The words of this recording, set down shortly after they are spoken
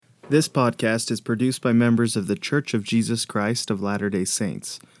This podcast is produced by members of the Church of Jesus Christ of Latter-day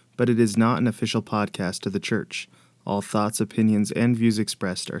Saints, but it is not an official podcast of the church. All thoughts, opinions, and views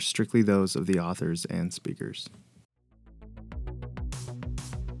expressed are strictly those of the authors and speakers.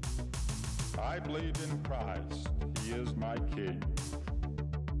 I believe in Christ, He is my King.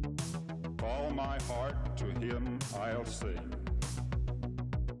 With all my heart to Him I'll sing.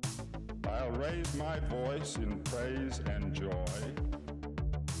 I'll raise my voice in praise and joy.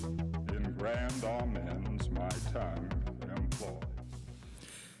 In grand amens my tongue employ.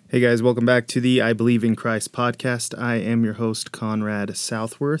 Hey guys, welcome back to the I Believe in Christ podcast. I am your host, Conrad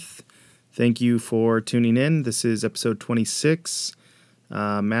Southworth. Thank you for tuning in. This is episode 26.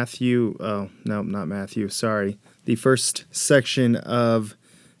 The first section of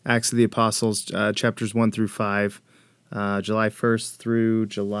Acts of the Apostles, chapters 1 through 5, July 1st through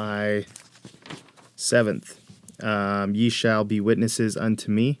July 7th. Ye shall be witnesses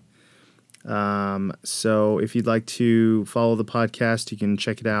unto me. So if you'd like to follow the podcast, you can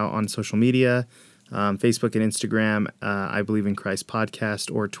check it out on social media, Facebook and Instagram, I Believe in Christ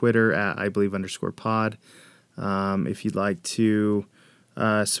Podcast, or Twitter at IBelieve_pod. If you'd like to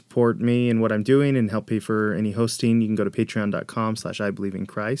support me in what I'm doing and help pay for any hosting, you can go to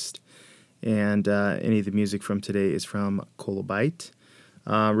patreon.com/IBelieveInChrist. And any of the music from today is from Kolobite.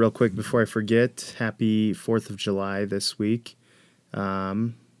 Real quick before I forget, happy 4th of July this week.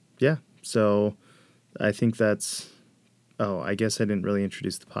 So I think that's... I guess I didn't really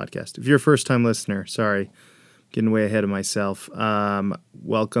introduce the podcast. If you're a first-time listener, sorry, getting way ahead of myself.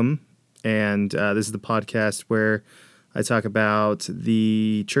 Welcome. And this is the podcast where I talk about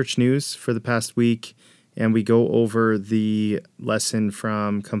the church news for the past week, and we go over the lesson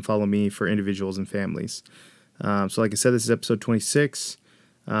from Come Follow Me for individuals and families. So like I said, this is episode 26,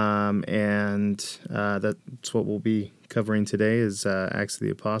 and that's what we'll be covering today is Acts of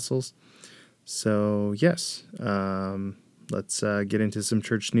the Apostles. So yes, let's get into some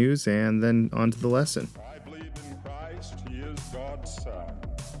church news and then on to the lesson. I believe in Christ, He is God's Son.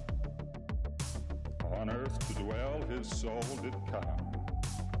 On earth to dwell, His soul did come.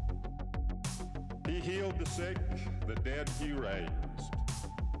 He healed the sick, the dead He raised.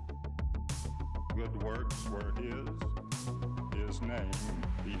 Good works were His name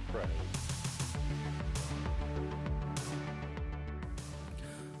He praised.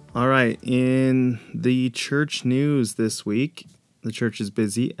 All right, in the church news this week, the church is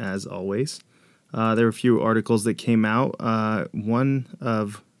busy as always. There were a few articles that came out, one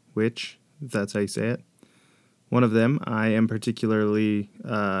of which, if that's how you say it, one of them I am particularly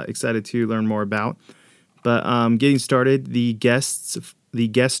excited to learn more about. But getting started, the guest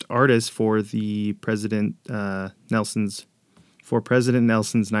artist for the President Nelson's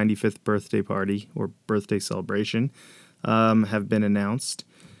 95th birthday party or birthday celebration have been announced.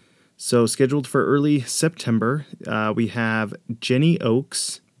 So scheduled for early September, we have Jenny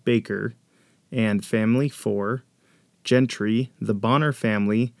Oaks Baker and Family 4, Gentry, the Bonner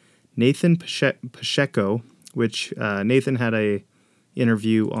family, Nathan Pacheco, which Nathan had a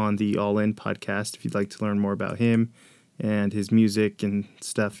interview on the All In podcast. If you'd like to learn more about him and his music and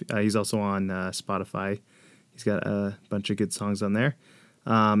stuff, he's also on Spotify. He's got a bunch of good songs on there.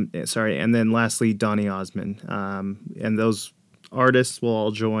 And then lastly, Donny Osmond. And those artists will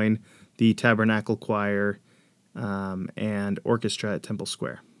all join the Tabernacle Choir and Orchestra at Temple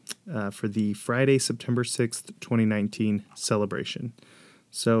Square for the Friday, September 6th, 2019 celebration.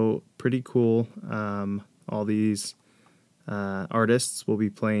 So pretty cool. All these artists will be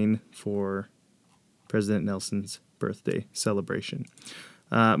playing for President Nelson's birthday celebration.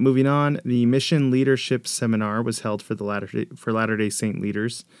 Moving on, the Mission Leadership Seminar was held for Latter-day Saint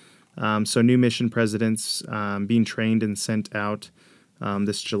leaders. So new mission presidents being trained and sent out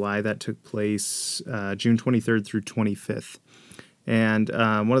this July. That took place June 23rd through 25th. And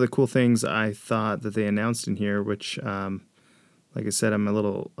one of the cool things I thought that they announced in here, which, like I said, I'm a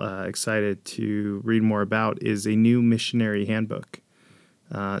little excited to read more about, is a new missionary handbook.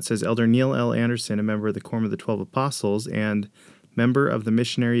 It says, Elder Neil L. Anderson, a member of the Quorum of the 12 Apostles and member of the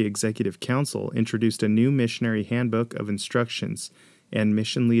Missionary Executive Council, introduced a new missionary handbook of instructions, and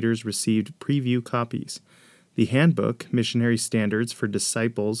mission leaders received preview copies. The handbook, Missionary Standards for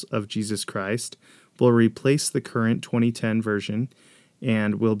Disciples of Jesus Christ, will replace the current 2010 version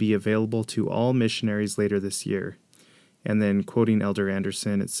and will be available to all missionaries later this year. And then, quoting Elder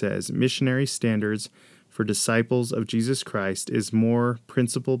Anderson, it says, Missionary Standards for Disciples of Jesus Christ is more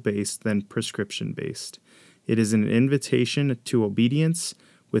principle-based than prescription-based. It is an invitation to obedience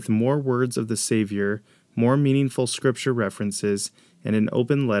with more words of the Savior, more meaningful scripture references, and an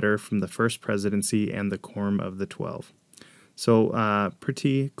open letter from the First Presidency and the Quorum of the 12. So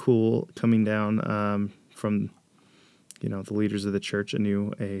pretty cool coming down from the leaders of the church, a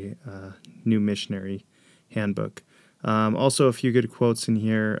new missionary handbook. Also, a few good quotes in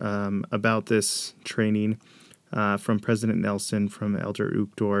here about this training from President Nelson, from Elder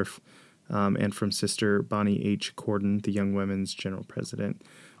Uchtdorf, and from Sister Bonnie H. Corden, the Young Women's General President.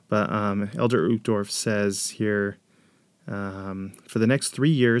 But Elder Uchtdorf says here, for the next 3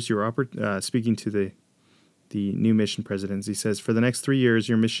 years, speaking to the new mission presidents, he says, for the next 3 years,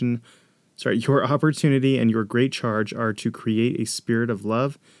 your opportunity and your great charge are to create a spirit of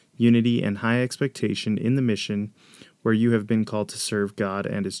love, unity, and high expectation in the mission where you have been called to serve God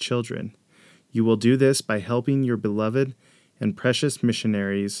and His children. You will do this by helping your beloved and precious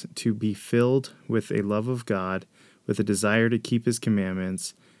missionaries to be filled with a love of God, with a desire to keep His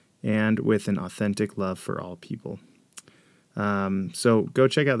commandments, and with an authentic love for all people. So go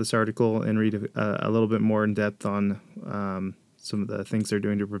check out this article and read a little bit more in depth on some of the things they're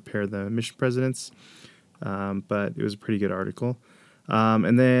doing to prepare the mission presidents. But it was a pretty good article.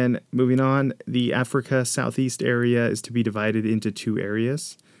 And then moving on, the Africa Southeast area is to be divided into 2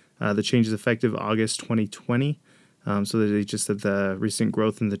 areas. The change is effective August 2020. So they just said the recent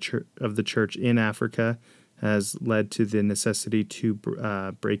growth in of the church in Africa has led to the necessity to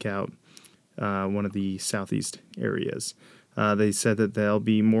break out one of the Southeast areas. They said that there'll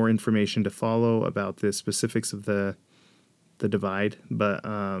be more information to follow about the specifics of the divide, but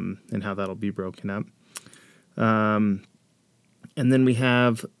and how that'll be broken up. And then we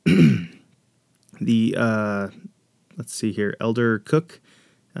have let's see here, Elder Cook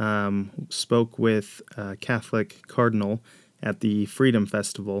spoke with a Catholic cardinal at the Freedom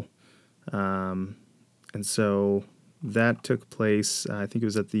Festival. And so that took place, I think it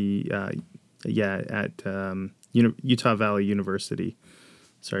was at Utah Valley University.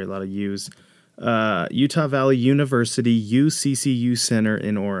 Sorry, a lot of U's. Utah Valley University UCCU Center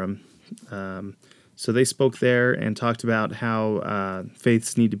in Orem. So they spoke there and talked about how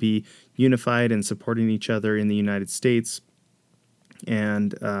faiths need to be unified and supporting each other in the United States,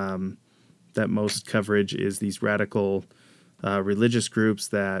 and that most coverage is these radical religious groups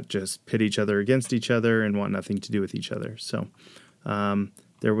that just pit each other against each other and want nothing to do with each other. So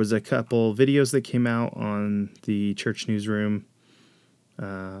there was a couple videos that came out on the church newsroom,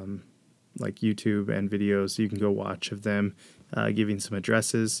 like YouTube and videos, so you can go watch of them giving some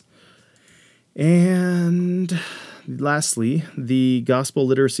addresses. And lastly, the Gospel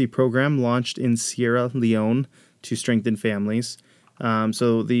Literacy Program launched in Sierra Leone to strengthen families.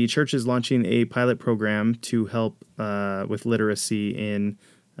 So the church is launching a pilot program to help with literacy in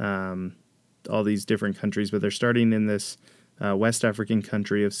all these different countries, but they're starting in this West African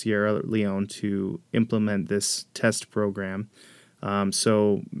country of Sierra Leone to implement this test program.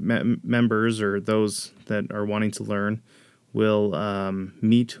 So members, or those that are wanting to learn, will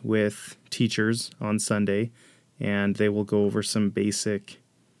meet with teachers on Sunday, and they will go over some basic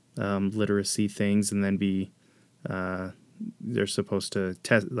literacy things, and then they're supposed to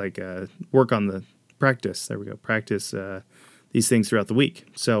work on the practice. There we go. Practice these things throughout the week.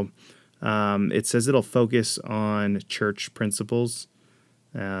 So it says it'll focus on church principles,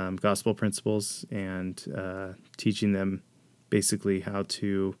 gospel principles, and teaching them basically how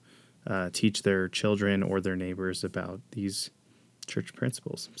to teach their children or their neighbors about these church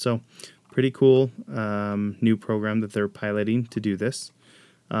principles. So pretty cool new program that they're piloting to do this.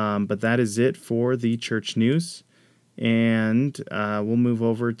 But that is it for the church news. And we'll move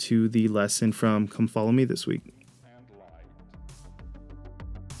over to the lesson from Come Follow Me this week. And light.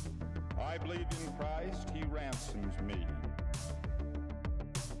 I believe in Christ, He ransoms me.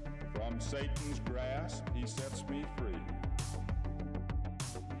 From Satan's grasp, He sets me free.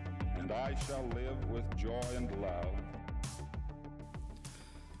 And I shall live with joy and love.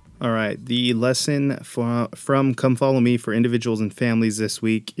 All right, the lesson from Come Follow Me for individuals and families this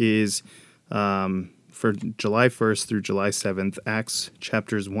week is for July 1st through July 7th, Acts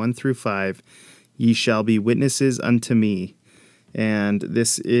chapters 1 through 5, Ye shall be witnesses unto me. And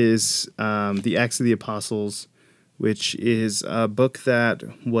this is the Acts of the Apostles, which is a book that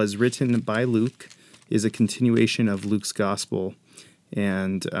was written by Luke, is a continuation of Luke's gospel.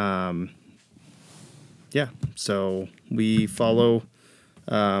 And so we follow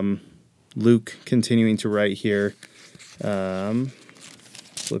Luke continuing to write here, flipping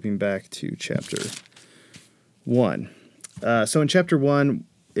back to chapter 1. So in chapter 1,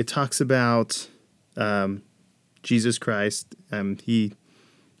 it talks about Jesus Christ. He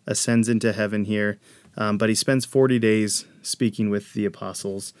ascends into heaven here, but he spends 40 days speaking with the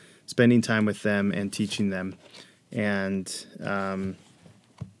apostles, spending time with them and teaching them. And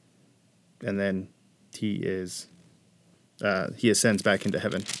then he is he ascends back into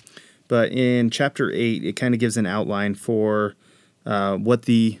heaven. But in chapter 8, it kind of gives an outline for what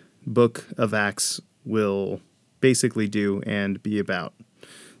the book of Acts will basically do and be about.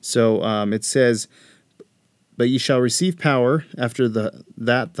 So it says, "But ye shall receive power after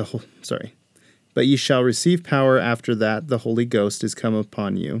But ye shall receive power after that the Holy Ghost is come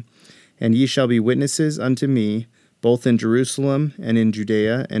upon you, and ye shall be witnesses unto me, both in Jerusalem and in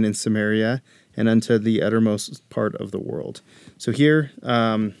Judea and in Samaria, and unto the uttermost part of the world." So here,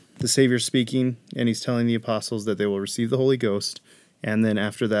 the Savior's speaking, and he's telling the apostles that they will receive the Holy Ghost, and then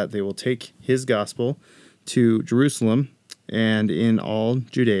after that they will take his gospel to Jerusalem and in all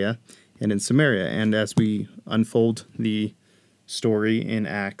Judea and in Samaria. And as we unfold the story in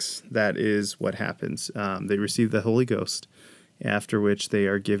Acts, that is what happens. They receive the Holy Ghost, after which they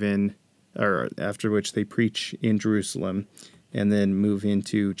are given, or after which they preach in Jerusalem, and then move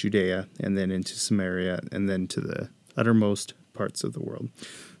into Judea, and then into Samaria, and then to the uttermost parts of the world.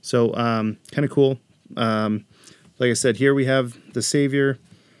 So kind of cool. Like I said, here we have the Savior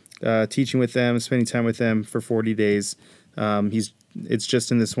teaching with them, spending time with them for 40 days. It's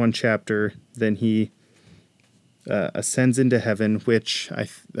just in this one chapter. Then he ascends into heaven, which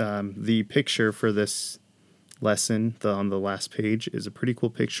the picture for this lesson on the last page is a pretty cool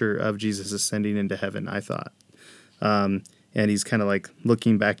picture of Jesus ascending into heaven, I thought. And he's kind of like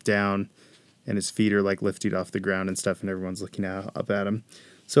looking back down, and his feet are like lifted off the ground and stuff, and everyone's looking up at him.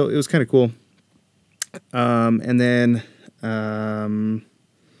 So it was kind of cool. And then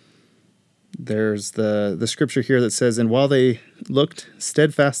there's the scripture here that says, "And while they looked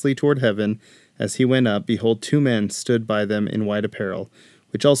steadfastly toward heaven, as he went up, behold, two men stood by them in white apparel,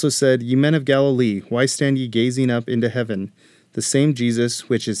 which also said, Ye men of Galilee, why stand ye gazing up into heaven? The same Jesus,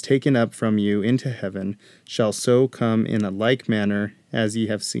 which is taken up from you into heaven, shall so come in a like manner as ye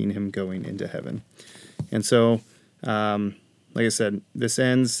have seen him going into heaven." And so, like I said, this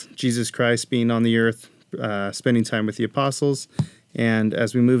ends Jesus Christ being on the earth, spending time with the apostles. And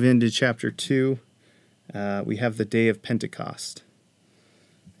as we move into chapter 2, we have the day of Pentecost.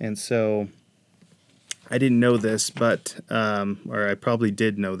 And so I didn't know this, but, or I probably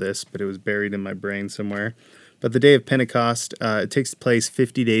did know this, but it was buried in my brain somewhere. But the day of Pentecost, it takes place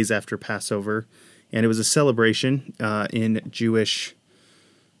 50 days after Passover, and it was a celebration in Jewish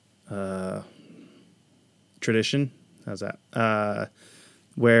tradition. How's that?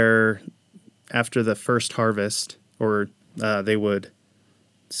 Where after the first harvest, or they would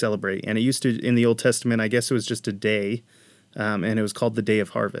celebrate. And it used to, in the Old Testament, I guess it was just a day, and it was called the Day of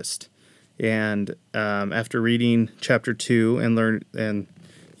Harvest. And after reading chapter 2 and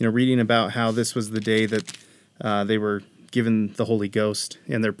reading about how this was the day that they were given the Holy Ghost,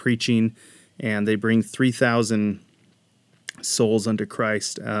 and they're preaching, and they bring 3,000 souls unto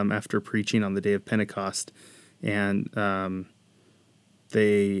Christ after preaching on the day of Pentecost, and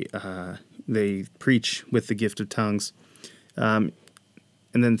they preach with the gift of tongues, and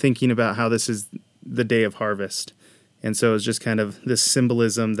then thinking about how this is the day of harvest, and so it's just kind of this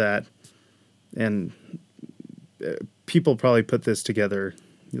symbolism that, and people probably put this together,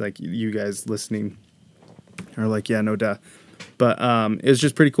 like you guys listening are like, yeah, no duh. But it was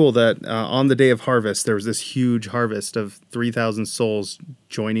just pretty cool that on the day of harvest, there was this huge harvest of 3,000 souls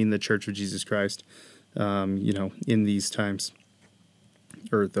joining the Church of Jesus Christ, in these times,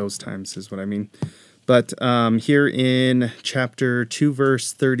 or those times is what I mean. But here in chapter 2,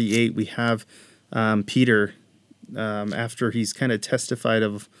 verse 38, we have Peter, after he's kind of testified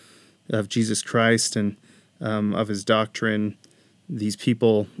of Jesus Christ and of his doctrine. These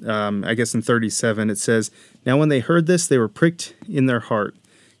people, I guess in 37, it says, "Now when they heard this, they were pricked in their heart,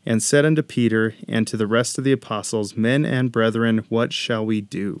 and said unto Peter and to the rest of the apostles, Men and brethren, what shall we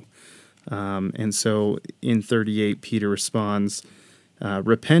do?" And so in 38, Peter responds,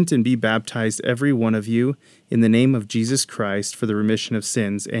 "Repent and be baptized every one of you in the name of Jesus Christ for the remission of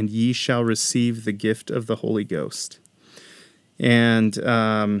sins, and ye shall receive the gift of the Holy Ghost." And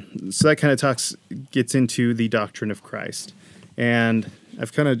so that kind of gets into the doctrine of Christ. And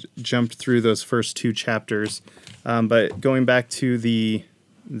I've kind of jumped through those first two chapters, but going back to the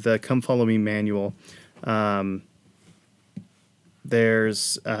Come Follow Me manual,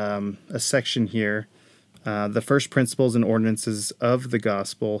 there's a section here, the first principles and ordinances of the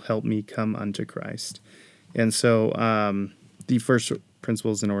gospel help me come unto Christ. And so the first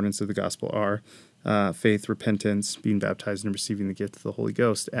principles and ordinances of the gospel are faith, repentance, being baptized, and receiving the gift of the Holy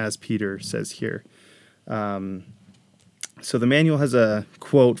Ghost, as Peter says here. So the manual has a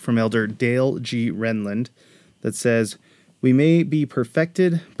quote from Elder Dale G. Renland that says, "We may be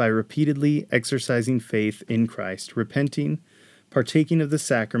perfected by repeatedly exercising faith in Christ, repenting, partaking of the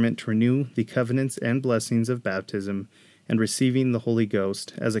sacrament to renew the covenants and blessings of baptism, and receiving the Holy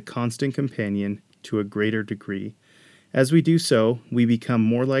Ghost as a constant companion to a greater degree. As we do so, we become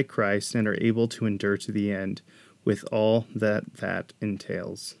more like Christ and are able to endure to the end, with all that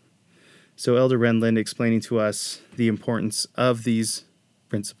entails. So Elder Renlund explaining to us the importance of these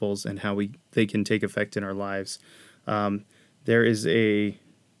principles and how they can take effect in our lives. There is a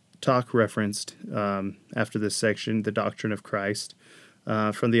talk referenced after this section, The Doctrine of Christ,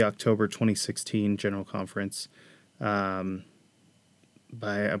 from the October 2016 General Conference by,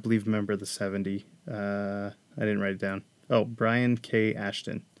 I believe, a member of the 70. I didn't write it down. Oh, Brian K.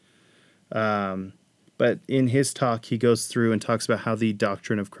 Ashton. But in his talk, he goes through and talks about how the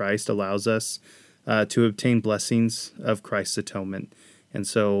doctrine of Christ allows us to obtain blessings of Christ's atonement. And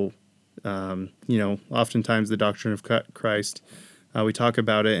so, oftentimes the doctrine of Christ, we talk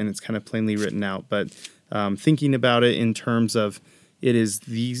about it and it's kind of plainly written out. But thinking about it in terms of it is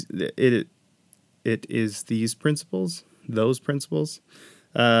these principles, those principles,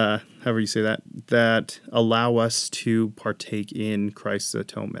 however you say that allow us to partake in Christ's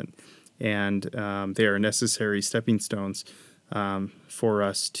atonement. And they are necessary stepping stones for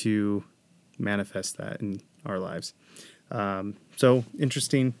us to manifest that in our lives. So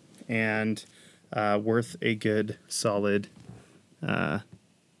interesting and worth a good, solid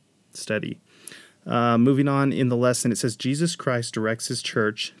study. Moving on in the lesson, it says Jesus Christ directs his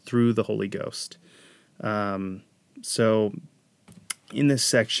church through the Holy Ghost. So in this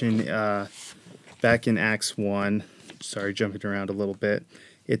section, back in Acts 1, sorry, jumping around a little bit,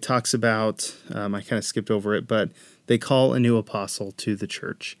 it talks about, I kind of skipped over it, but they call a new apostle to the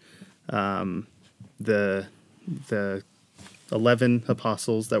church. The 11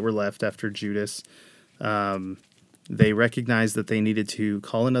 apostles that were left after Judas, they recognized that they needed to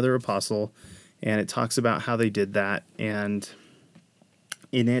call another apostle, and it talks about how they did that. And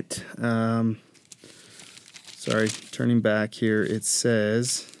in it, turning back here, it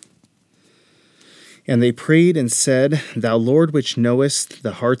says, "And they prayed and said, Thou Lord, which knowest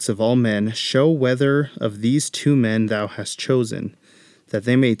the hearts of all men, show whether of these 2 men thou hast chosen, that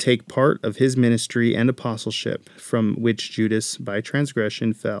they may take part of his ministry and apostleship, from which Judas by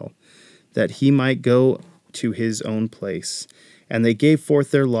transgression fell, that he might go to his own place. And they gave forth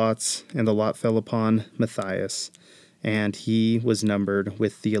their lots, and the lot fell upon Matthias, and he was numbered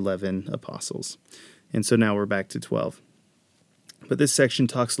with the 11 apostles." And so now we're back to 12. But this section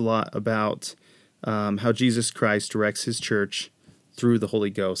talks a lot about how Jesus Christ directs his church through the Holy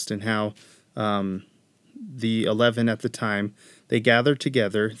Ghost, and how the 11 at the time, they gathered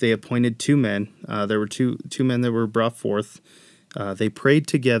together. They appointed 2 men. There were two men that were brought forth. They prayed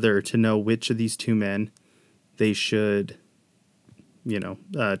together to know which of these 2 men they should,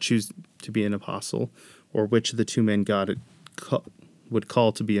 choose to be an apostle, or which of the 2 men God would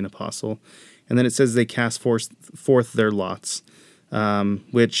call to be an apostle. And then it says they cast forth their lots,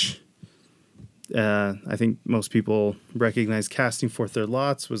 which I think most people recognize casting forth their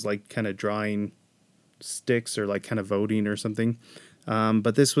lots was like kind of drawing sticks or like kind of voting or something.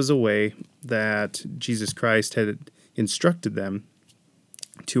 But this was a way that Jesus Christ had instructed them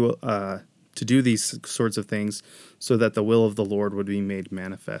to do these sorts of things so that the will of the Lord would be made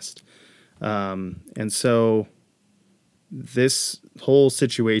manifest. And so this whole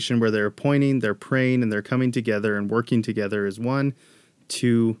situation where they're appointing, they're praying, and they're coming together and working together as one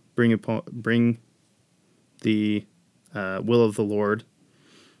to bring the will of the Lord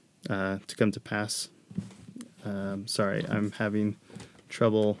to come to pass. Sorry, I'm having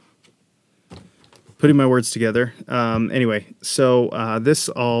trouble putting my words together. Anyway, so this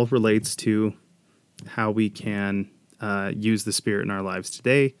all relates to how we can use the Spirit in our lives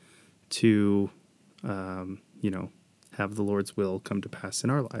today to, have the Lord's will come to pass in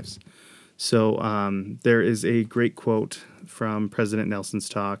our lives. So there is a great quote from President Nelson's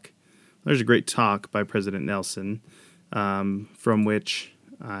talk. There's a great talk by President Nelson from which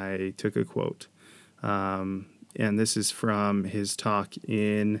I took a quote. And this is from his talk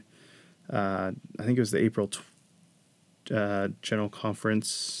in, I think it was the April General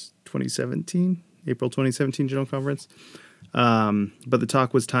Conference 2017, April 2017 General Conference. But the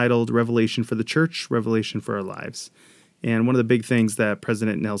talk was titled Revelation for the Church, Revelation for Our Lives. And one of the big things that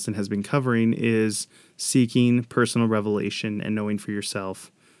President Nelson has been covering is seeking personal revelation and knowing for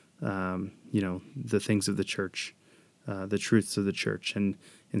yourself, the things of the church, the truths of the church, and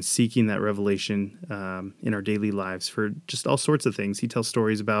seeking that revelation in our daily lives for just all sorts of things. He tells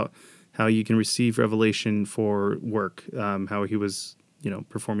stories about how you can receive revelation for work, how he was,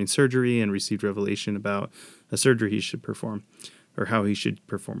 performing surgery and received revelation about a surgery he should perform, or how he should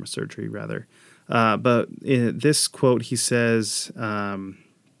perform a surgery, rather. But in this quote, he says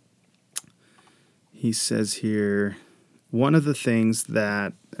here, one of the things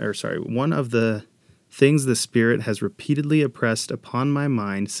the Spirit has repeatedly impressed upon my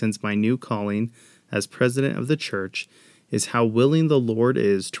mind since my new calling as president of the church is how willing the Lord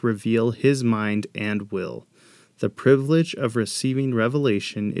is to reveal his mind and will. The privilege of receiving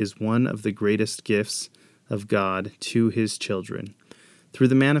revelation is one of the greatest gifts of God to his children. Through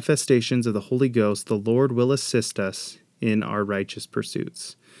the manifestations of the Holy Ghost, the Lord will assist us in our righteous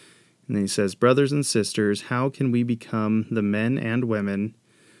pursuits. And then he says, brothers and sisters, how can we become the men and women,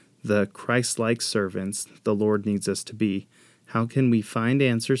 the Christ-like servants the Lord needs us to be? How can we find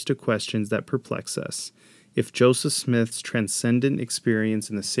answers to questions that perplex us? If Joseph Smith's transcendent experience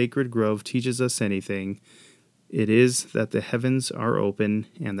in the sacred grove teaches us anything, it is that the heavens are open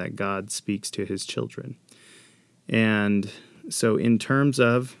and that God speaks to his children. And so in terms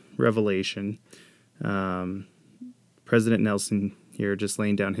of revelation, President Nelson here just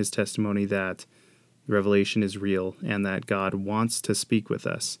laying down his testimony that revelation is real and that God wants to speak with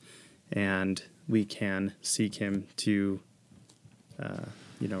us, and we can seek him to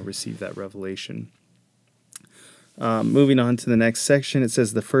receive that revelation. Moving on to the next section, it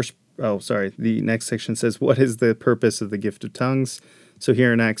says the next section says, what is the purpose of the gift of tongues? So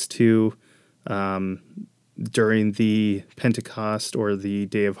here in Acts 2, during the Pentecost or the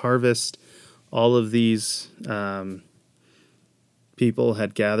Day of Harvest, all of these people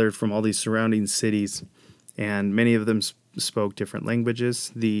had gathered from all these surrounding cities, and many of them spoke different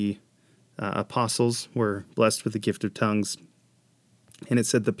languages. The apostles were blessed with the gift of tongues, and it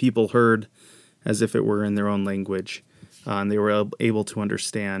said the people heard as if it were in their own language, and they were able to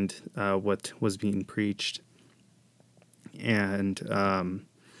understand what was being preached. And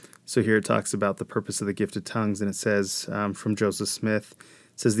so here it talks about the purpose of the gift of tongues, and it says from Joseph Smith,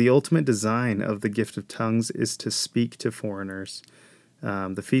 it says, the ultimate design of the gift of tongues is to speak to foreigners.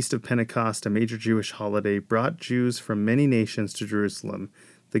 The Feast of Pentecost, a major Jewish holiday, brought Jews from many nations to Jerusalem.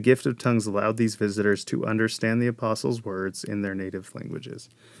 The gift of tongues allowed these visitors to understand the apostles' words in their native languages.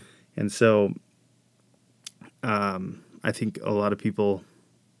 And so I think a lot of people,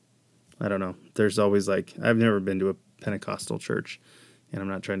 I don't know, there's always I've never been to a Pentecostal church, and I'm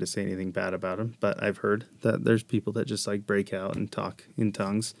not trying to say anything bad about them, but I've heard that there's people that just break out and talk in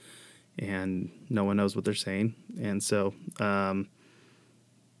tongues, and no one knows what they're saying. And so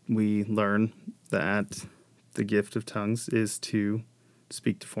we learn that the gift of tongues is to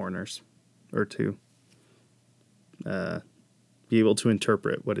speak to foreigners, or to be able to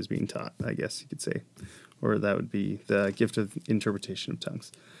interpret what is being taught, I guess you could say. Or that would be the gift of interpretation of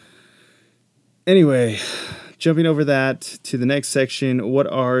tongues. Anyway, jumping over that to the next section, what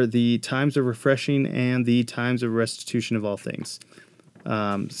are the times of refreshing and the times of restitution of all things?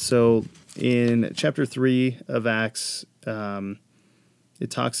 So in chapter 3 of Acts, it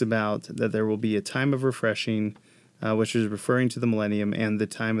talks about that there will be a time of refreshing, which is referring to the millennium, and the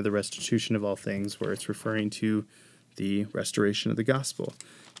time of the restitution of all things, where it's referring to the restoration of the gospel.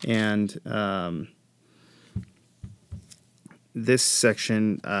 And this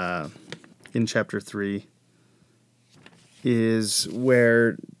section in chapter 3 is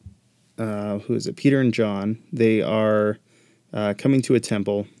where, Peter and John, they are coming to a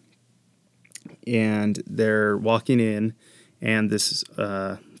temple, and they're walking in, and this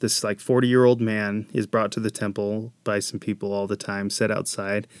 40-year-old man is brought to the temple by some people all the time, set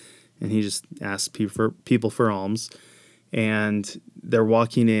outside, and he just asks people for alms. And they're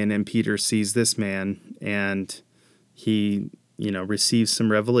walking in, and Peter sees this man, and he receives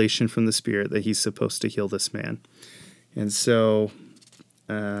some revelation from the Spirit that he's supposed to heal this man. And so,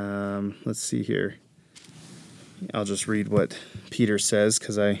 let's see here. I'll just read what Peter says,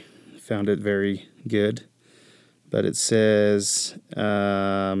 because I found it very good. But it says,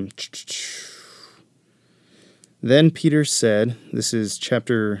 then Peter said, this is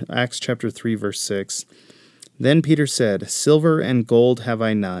Acts chapter 3, verse 6. Then Peter said, silver and gold have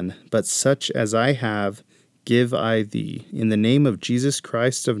I none, but such as I have give I thee. In the name of Jesus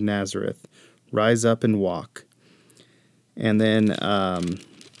Christ of Nazareth, rise up and walk. And then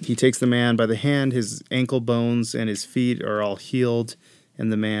he takes the man by the hand, his ankle bones and his feet are all healed,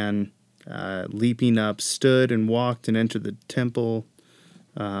 and the man, leaping up, stood and walked and entered the temple,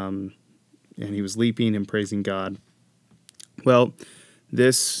 and he was leaping and praising God. Well,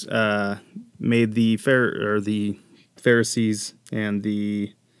 this made the Pharisees and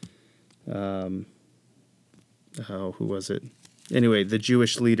the who was it? Anyway, the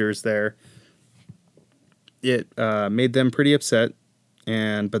Jewish leaders there. It made them pretty upset,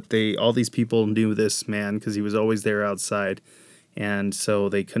 but all these people knew this man because he was always there outside, and so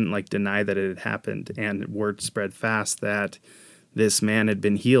they couldn't deny that it had happened. And word spread fast that this man had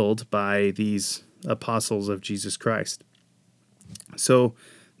been healed by these apostles of Jesus Christ. So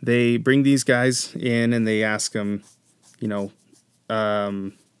they bring these guys in and they ask them, you know,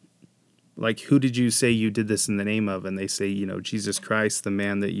 like, who did you say you did this in the name of? And they say, Jesus Christ, the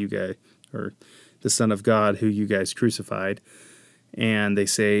man that you guys, or the Son of God, who you guys crucified. And they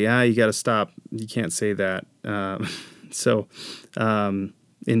say, you got to stop. You can't say that. So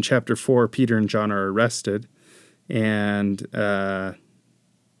in chapter 4, Peter and John are arrested. And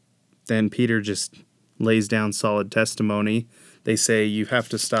then Peter just lays down solid testimony. They say, you have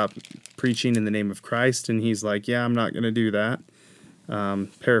to stop preaching in the name of Christ. And he's like, yeah, I'm not going to do that.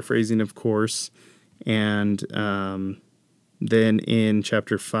 Paraphrasing, of course. And then in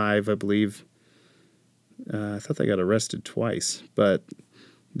chapter 5, I believe, I thought they got arrested twice, but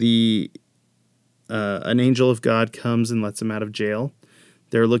an angel of God comes and lets them out of jail.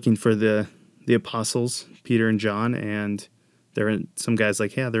 They're looking for the apostles, Peter and John, and some guys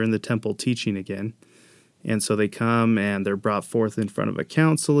like, yeah, they're in the temple teaching again. And so they come and they're brought forth in front of a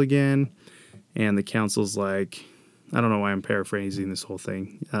council again. And the council's like, I don't know why I'm paraphrasing this whole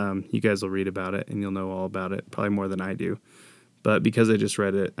thing. You guys will read about it and you'll know all about it, probably more than I do. But because I just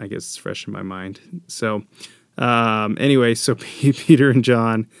read it, I guess it's fresh in my mind. So anyway, so Peter and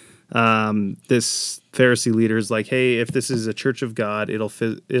John, this Pharisee leader is like, hey, if this is a church of God, it'll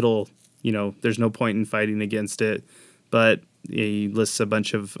there's no point in fighting against it. But he lists a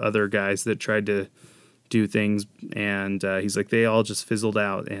bunch of other guys that tried to do things. And he's like, they all just fizzled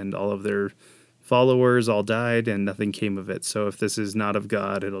out and all of their followers all died and nothing came of it. So if this is not of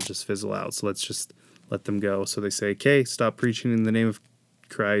God, it'll just fizzle out. So let's just let them go. So they say, okay, stop preaching in the name of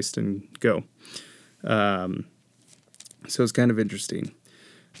Christ and go. So it's kind of interesting.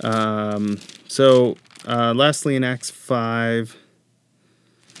 Lastly, in Acts 5,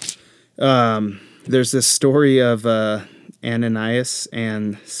 there's this story of Ananias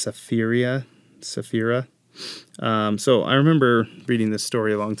and Sapphira. So I remember reading this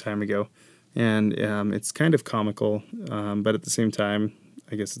story a long time ago, and it's kind of comical, but at the same time,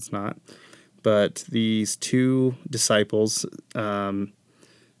 I guess it's not. But these two disciples,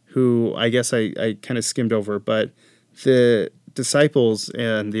 who I guess I kind of skimmed over, but the disciples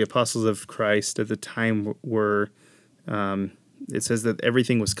and the apostles of Christ at the time were, it says that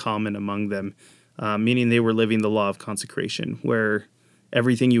everything was common among them, meaning they were living the law of consecration, where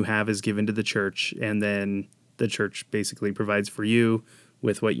everything you have is given to the church, and then the church basically provides for you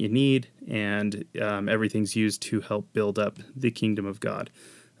with what you need, and everything's used to help build up the kingdom of God.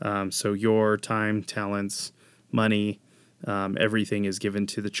 So your time, talents, money, everything is given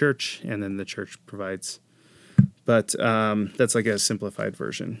to the church, and then the church provides. But that's like a simplified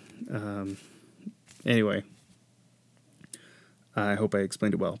version. Anyway, I hope I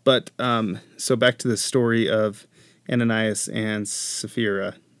explained it well. But so back to the story of Ananias and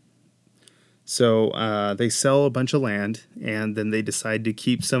Sapphira. So they sell a bunch of land, and then they decide to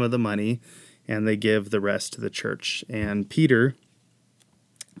keep some of the money, and they give the rest to the church. And Peter,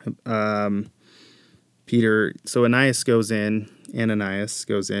 so Ananias goes in,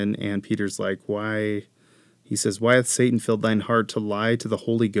 and Peter's like, why? He says, why hath Satan filled thine heart to lie to the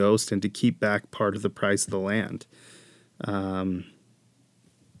Holy Ghost and to keep back part of the price of the land?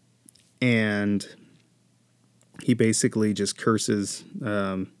 And he basically just curses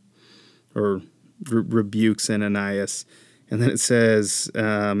or rebukes Ananias. And then it says,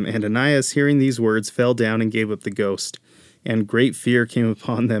 and Ananias, hearing these words, fell down and gave up the ghost. And great fear came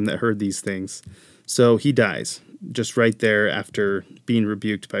upon them that heard these things. So he dies just right there after being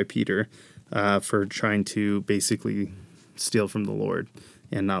rebuked by Peter for trying to basically steal from the Lord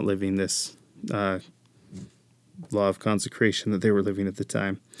and not living this law of consecration that they were living at the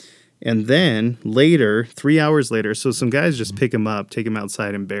time. And then later, 3 hours later, so some guys just pick him up, take him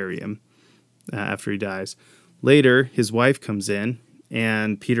outside, and bury him after he dies. Later, his wife comes in,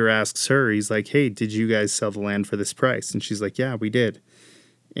 and Peter asks her, he's like, hey, did you guys sell the land for this price? And she's like, yeah, we did.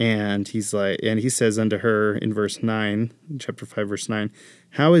 And he's like, and he says unto her in verse 9, chapter 5, verse 9,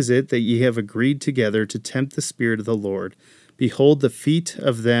 how is it that ye have agreed together to tempt the Spirit of the Lord? Behold, the feet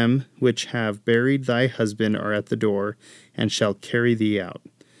of them which have buried thy husband are at the door, and shall carry thee out.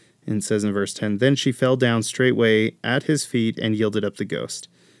 And it says in verse 10, then she fell down straightway at his feet and yielded up the ghost.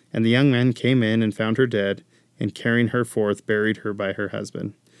 And the young men came in and found her dead, and carrying her forth, buried her by her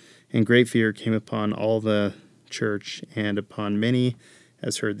husband. And great fear came upon all the church and upon many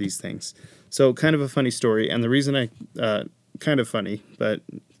as heard these things. So kind of a funny story. And the reason kind of funny, but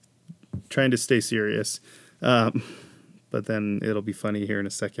trying to stay serious. But then it'll be funny here in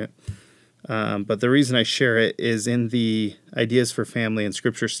a second. But the reason I share it is in the Ideas for Family and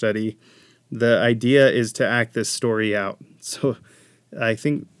Scripture Study, the idea is to act this story out. So I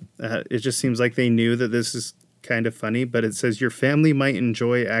think it just seems like they knew that this is kind of funny, but it says your family might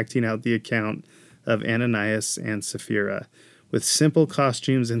enjoy acting out the account of Ananias and Sapphira with simple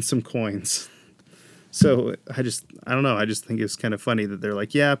costumes and some coins. So I don't know. I just think it's kind of funny that they're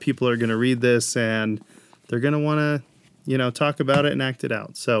like, yeah, people are going to read this and they're going to want to, talk about it and act it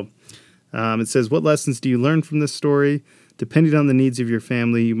out. So it says, what lessons do you learn from this story? Depending on the needs of your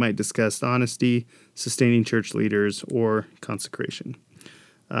family, you might discuss honesty, sustaining church leaders, or consecration.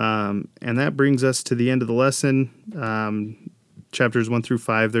 And that brings us to the end of the lesson. Chapters 1 through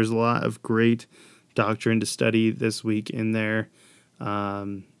 5, there's a lot of great doctrine to study this week in there.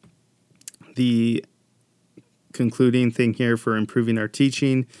 The concluding thing here for improving our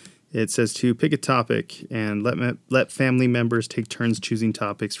teaching, it says to pick a topic and let family members take turns choosing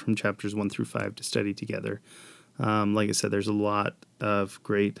topics from chapters 1 through 5 to study together. Like I said, there's a lot of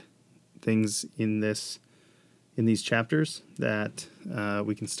great things in these chapters that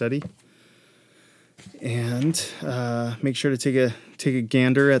we can study. And make sure to take a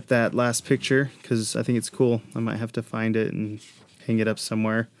gander at that last picture because I think it's cool. I might have to find it and hang it up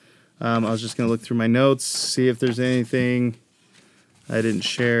somewhere. I was just going to look through my notes, see if there's anything I didn't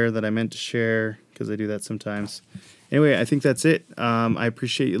share that I meant to share because I do that sometimes. Anyway, I think that's it. I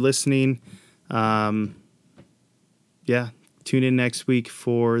appreciate you listening. Tune in next week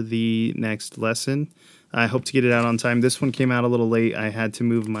for the next lesson. I hope to get it out on time. This one came out a little late. I had to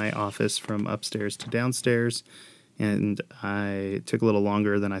move my office from upstairs to downstairs, and it took a little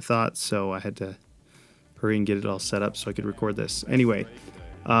longer than I thought, so I had to hurry and get it all set up so I could record this. Anyway,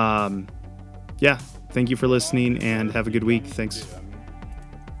 thank you for listening, and have a good week. Thanks.